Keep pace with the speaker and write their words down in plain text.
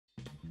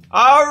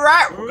All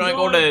right, we're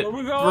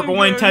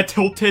going to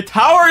Tilted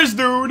Towers,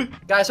 dude.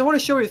 Guys, I want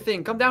to show you a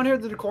thing. Come down here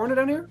to the corner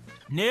down here.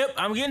 Nope,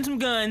 I'm getting some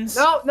guns.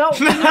 No. I want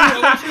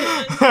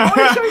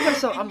to show you guys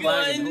something. I'm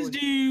lagging. Guns,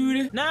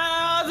 dude.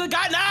 No, the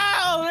guy.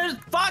 No, there's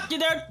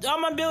they're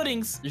on my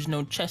buildings. There's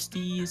no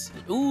chesties.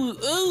 Ooh,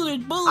 there's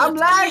bullets. I'm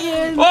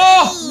lagging.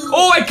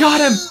 Oh, I got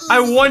him.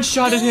 I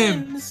one-shotted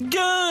him.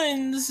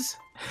 Guns.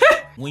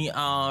 We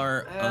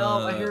are.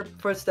 I hear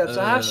footsteps.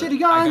 I have shitty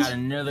guns. I got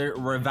another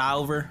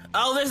revolver.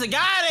 Oh, there's a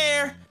guy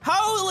there.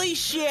 Holy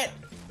shit.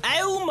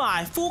 Oh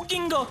my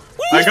fucking god.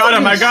 I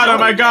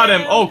got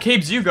him. Oh,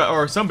 Cabes, you got,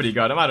 or somebody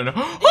got him. I don't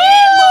know.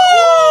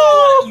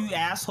 You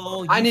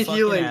asshole. You I need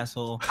healing.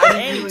 Asshole.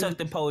 And you took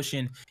the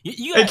potion.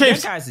 You got,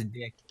 Cabes. that guy's a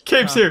dick.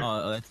 Cabes here.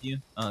 Oh, that's you?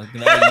 Oh,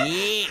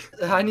 yeah.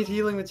 I need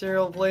healing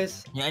material,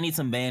 please. Yeah, I need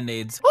some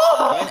band-aids.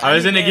 I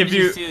was gonna give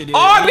you. Too,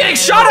 oh, I'm getting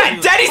shot at!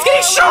 Daddy's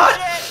getting shot!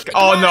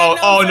 Oh no!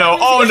 Oh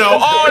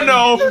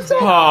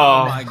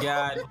my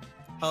god.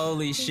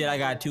 Holy shit, I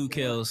got 2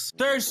 kills.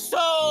 There's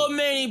so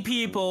many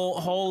people.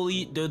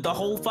 Holy, dude, the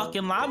whole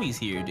fucking lobby's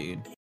here,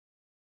 dude.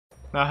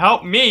 Now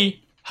help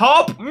me!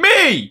 Help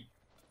me!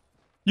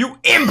 You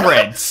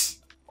inbreds!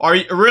 Are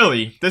you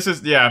really? This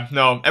is, yeah,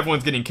 no,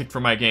 everyone's getting kicked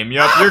from my game.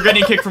 Yup, you're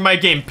getting kicked from my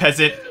game,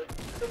 peasant.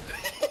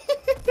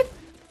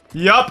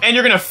 Yup, and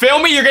you're gonna fail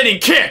me, you're getting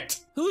kicked!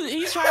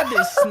 He tried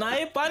to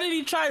snipe? Why did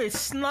he try to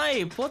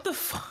snipe? What the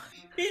fuck?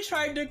 He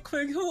tried to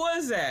click. Who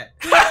was that?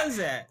 Who was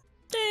that?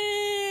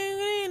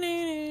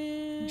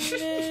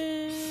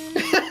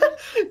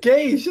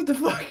 Gay, shut the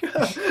fuck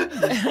up.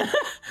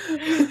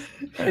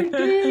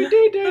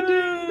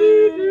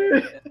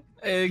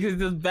 Because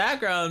the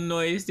background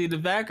noise, dude, the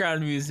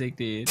background music,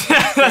 dude.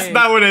 That's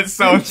not what it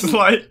sounds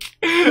like.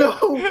 No.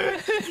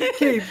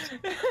 Gabe.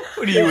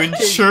 What are you, in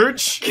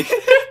church?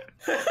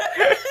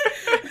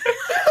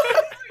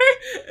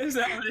 Is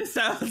that what it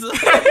sounds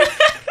like?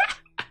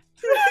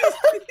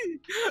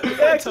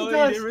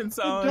 Totally different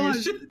song.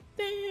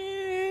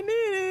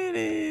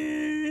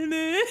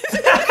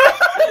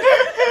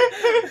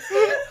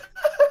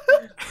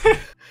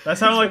 That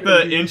sounded like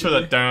the intro,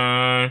 that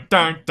dun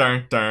dun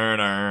dun dun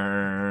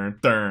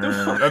dun dun.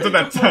 That's what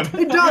that sounded.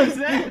 It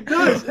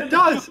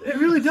does. It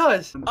really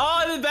does.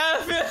 Oh, the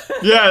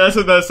Battlefield. Yeah, that's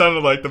what that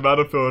sounded like, the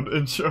Battlefield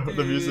intro,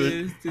 the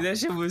music. Dude, that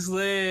shit was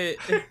lit.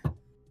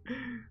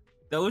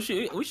 No, we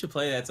should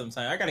play that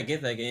sometime. I gotta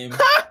get that game.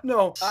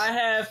 No. I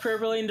have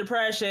crippling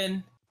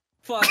depression.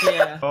 Fuck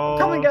yeah. Oh.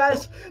 Come on,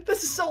 guys.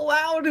 This is so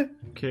loud.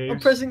 Okay.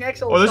 I'm pressing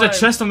X all the Oh, there's time. a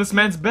chest on this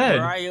man's bed.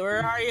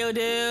 Where are you,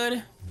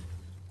 dude?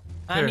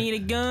 I need a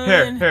gun.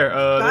 Here, there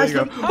Guys, you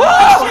go.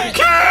 Oh,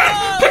 Kid!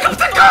 Pick up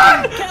the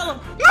gun! Kill him!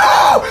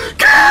 No!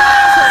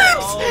 Kid!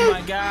 Oh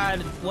my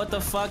god, what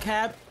the fuck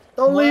happened?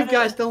 Don't leave,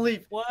 guys. Don't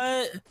leave.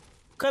 What?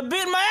 Could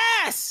beat my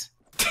ass!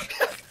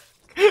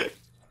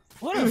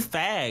 What a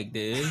fag,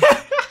 dude.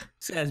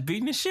 This guy's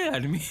beating the shit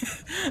out of me.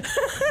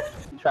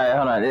 Try it,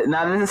 hold on.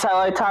 Now, does this sound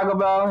like Taco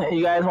Bell?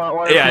 You guys want to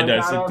order Yeah, it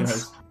McDonald's?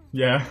 does.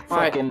 Yeah.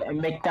 Fucking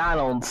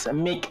McDonald's.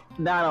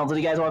 McDonald's. What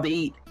do you guys want to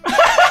eat?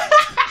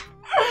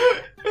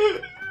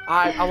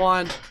 I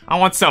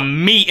want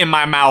some meat in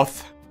my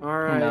mouth.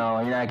 Alright.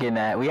 No, you're not getting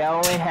that. We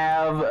only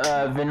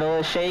have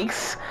vanilla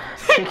shakes,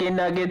 chicken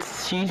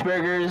nuggets,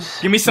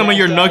 cheeseburgers. Give me some of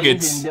your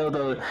nuggets.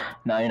 No,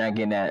 you're not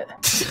getting that.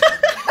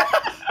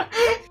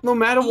 No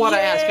matter what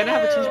I ask, can I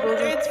have a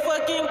cheeseburger? It's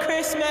fucking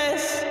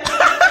Christmas.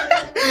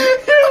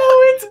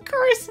 Oh, it's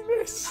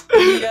Christmas.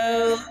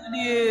 Yo,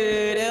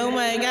 dude. Oh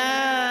my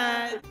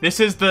god. This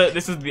is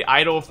the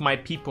idol of my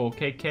people,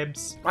 okay,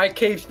 Kibs? Alright,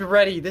 Caves, be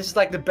ready. This is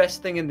like the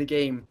best thing in the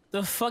game.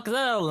 The fuck, is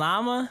that a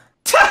llama?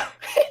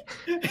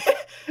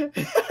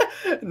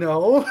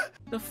 No.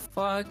 The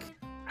fuck?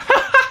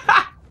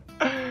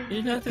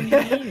 There's nothing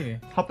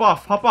here. Hop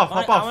off. I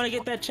want to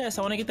get that chest.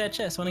 I want to get that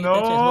chest. No, Wait,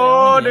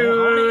 I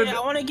dude.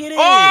 want to get it.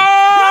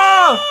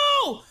 Oh!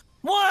 No!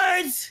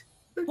 What?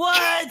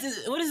 What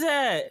is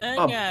that? I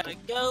gotta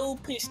go,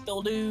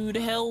 pistol dude.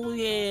 Hell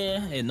yeah!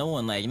 Hey, no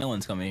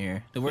one's coming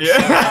here.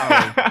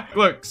 Yeah.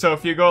 Look, so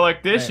if you go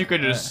like this, you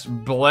can just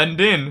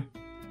blend in.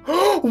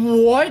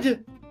 What?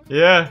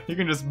 Yeah, you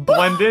can just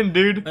blend in,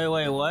 dude.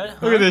 Wait, what?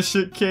 Look at this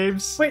shit,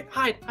 Caves. Wait,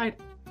 hide.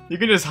 You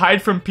can just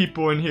hide from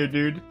people in here,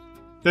 dude.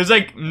 There's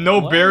like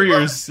no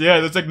barriers.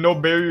 Yeah, there's like no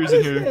barriers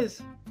in here. This?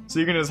 So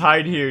you can just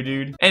hide here,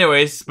 dude.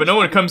 Anyways, but no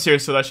one comes here,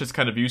 so that's just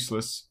kind of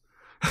useless.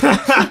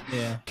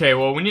 Yeah. Okay,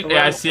 well, we need.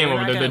 Yeah, I see him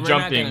over there. They're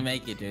jumping. We're not gonna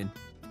make it, dude.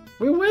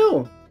 We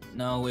will.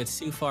 No, it's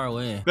too far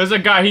away. There's a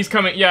guy. He's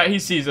coming. Yeah, he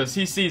sees us.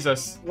 He sees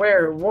us.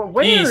 Where?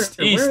 Where? East.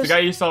 The guy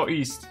you saw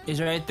east. He's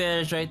right there.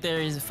 He's right there.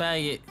 He's a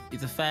faggot.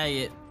 He's a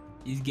faggot.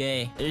 He's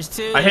gay. There's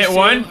two. I hit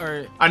one.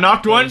 I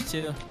knocked one. There's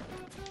two.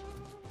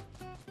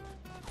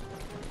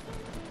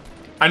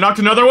 I knocked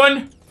another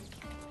one.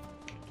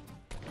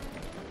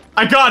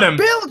 I got him.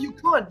 Bill, you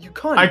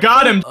can't. I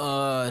got him.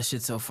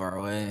 Shit's so far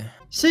away.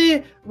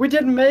 See, we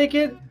didn't make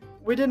it.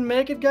 We didn't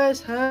make it,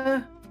 guys,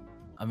 huh?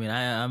 I mean,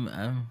 I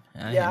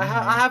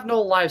have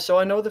no life, so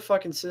I know the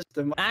fucking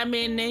system. I'm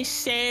in this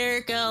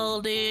circle,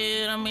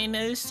 dude. I'm in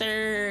this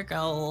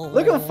circle.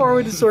 Look how far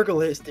away the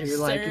circle is, dude.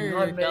 Like, you're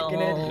not Circle.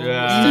 making it.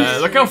 Yeah,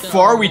 look how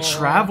far we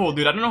traveled,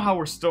 dude. I don't know how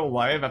we're still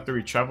alive after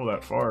we travel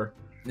that far.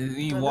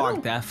 You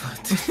walk that far.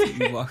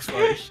 You walk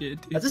far as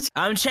shit, dude.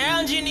 I'm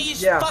challenging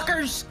these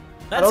fuckers.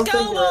 Let's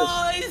go,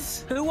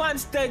 boys. Who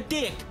wants the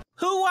dick?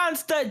 Who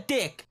wants the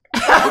dick?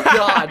 Oh,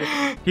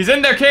 God. He's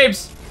in there,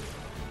 Caves.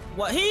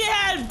 What? He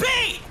had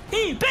bait.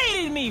 He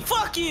baited me.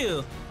 Fuck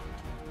you.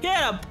 He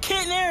had a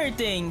kit and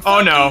everything. Oh,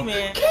 Fuck no. you,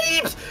 man.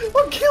 Caves!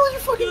 I'm killing you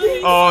fucking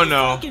Caves! Oh,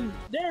 no.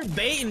 They're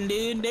baiting,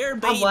 dude. They're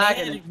baiting.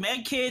 They had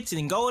med kits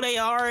and gold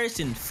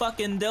ARs and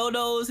fucking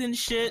dildos and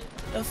shit.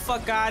 The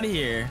fuck out of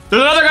here.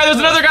 There's another guy. There's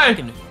another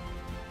guy.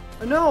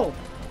 I know.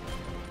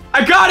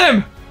 I got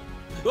him.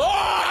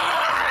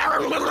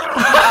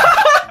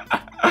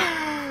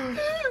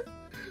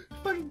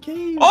 Fucking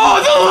Caves.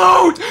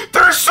 Oh, the loot!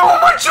 There's so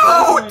much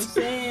loot!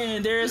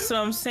 There's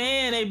some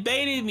saying they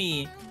baited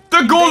me.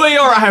 The gold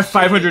AR, I have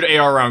 500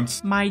 AR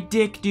rounds. My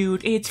dick,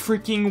 dude, it's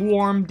freaking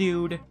warm,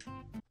 dude.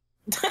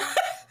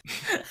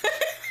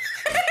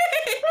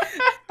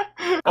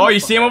 Oh, you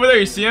see him over there?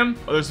 You see him?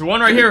 Oh, there's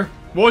one right here.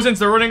 Wozens,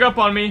 they're running up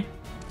on me.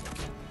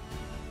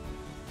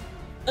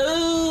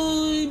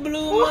 Oh, he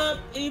blew him up.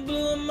 He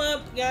blew him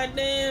up.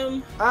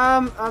 Goddamn.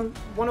 I'm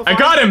 105. I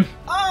got him.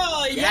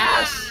 Oh,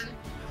 yes.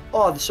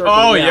 Oh, the circle.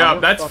 Oh, yeah,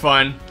 that's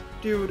fun.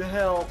 Dude,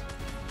 hell.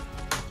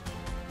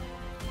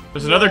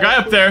 There's another guy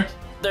up there.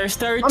 There's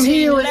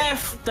 13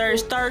 left.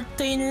 There's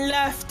 13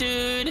 left,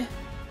 dude.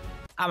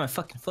 I'm a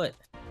fucking foot.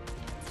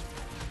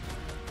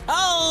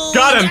 Oh,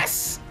 got him.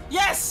 Yes.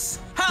 Yes.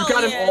 Hell You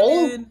got him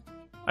all? dude.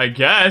 I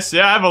guess.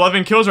 Yeah, I have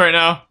 11 kills right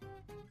now.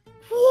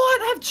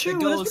 What? I have 2. The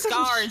gold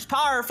scar is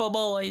powerful,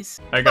 boys.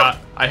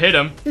 I hit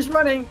him. He's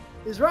running.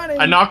 He's running.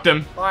 I knocked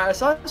him. Alright, I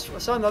saw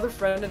another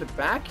friend in the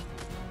back.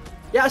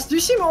 Yes, do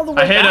you see him all the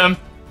way I hit him.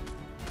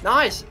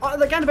 Nice. Oh,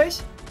 the guy in the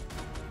base.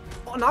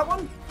 Oh, knock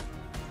one.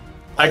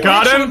 I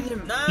got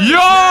him. Nice.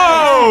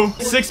 Yo!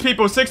 6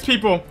 people, 6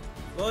 people.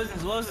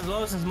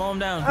 Losens, mow him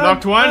down.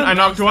 Knocked one. I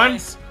knocked one.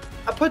 Nice.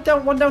 I put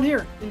down one down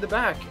here in the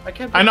back.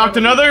 I knocked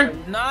another.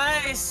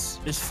 Nice.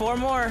 There's 4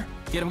 more.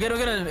 Get him.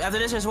 After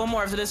this, there's one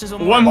more.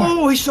 One more.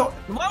 Oh, he shot.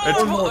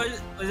 One more.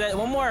 Is that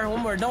one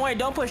more? Don't wait.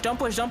 Don't push.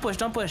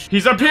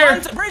 He's up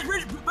here.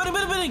 Bridge.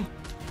 Building.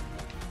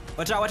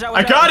 Watch out.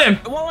 I got him.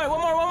 One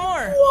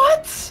more.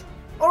 What?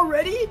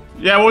 Already?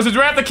 Yeah, Wozens,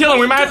 we have to kill him.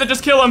 We might have to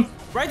just kill him.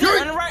 Right there,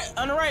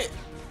 on the right.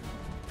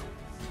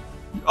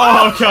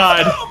 Oh,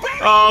 God.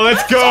 Oh,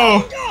 let's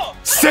go.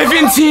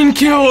 17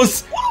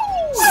 kills.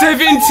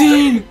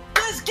 17.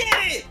 Let's get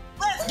it.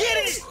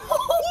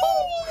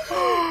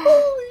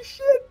 Holy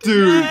shit.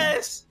 Dude.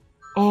 Yes.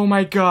 Oh,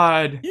 my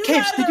God. You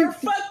Caves, got her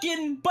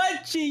fucking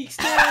butt cheeks,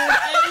 dude.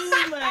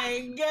 Oh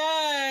my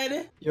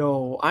God.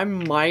 Yo, I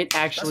might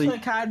actually.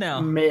 Let's play COD now.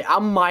 I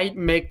might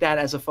make that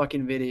as a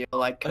fucking video.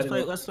 Like, cut it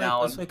Let's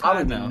down. play I COD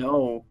don't now. even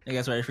know. You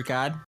guys ready for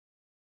COD?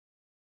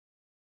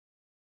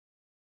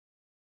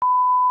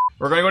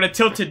 We're gonna go to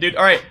Tilted, dude.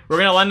 All right, we're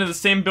gonna land in the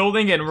same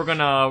building, and we're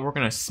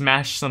gonna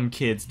smash some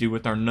kids, dude,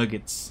 with our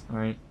nuggets. All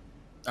right.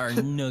 Our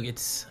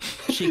nuggets.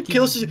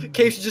 Caves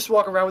should just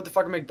walk around with the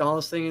fucking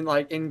McDonald's thing and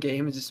like in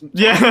game and just.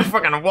 Yeah,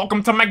 fucking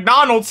welcome to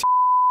McDonald's.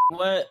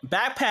 What?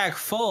 Backpack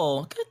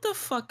full? Get the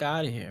fuck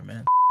out of here,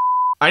 man.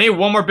 I need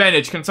one more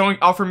bandage. Can someone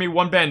offer me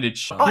one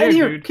bandage? Oh, in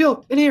here,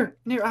 kill, in here.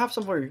 I have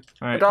some for you.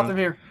 All right, I dropped them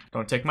here.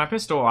 Don't take my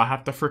pistol. I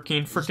have to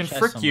freaking chest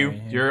frick you.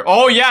 somewhere here. You're.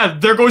 Oh yeah,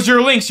 there goes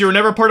your links. You were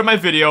never part of my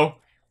video.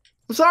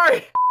 I'm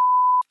sorry.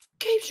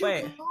 Caves,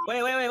 Wait. Oh,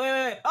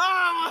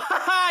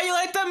 you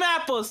like them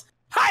apples?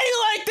 How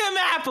you like them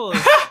apples?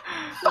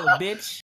 Little bitch.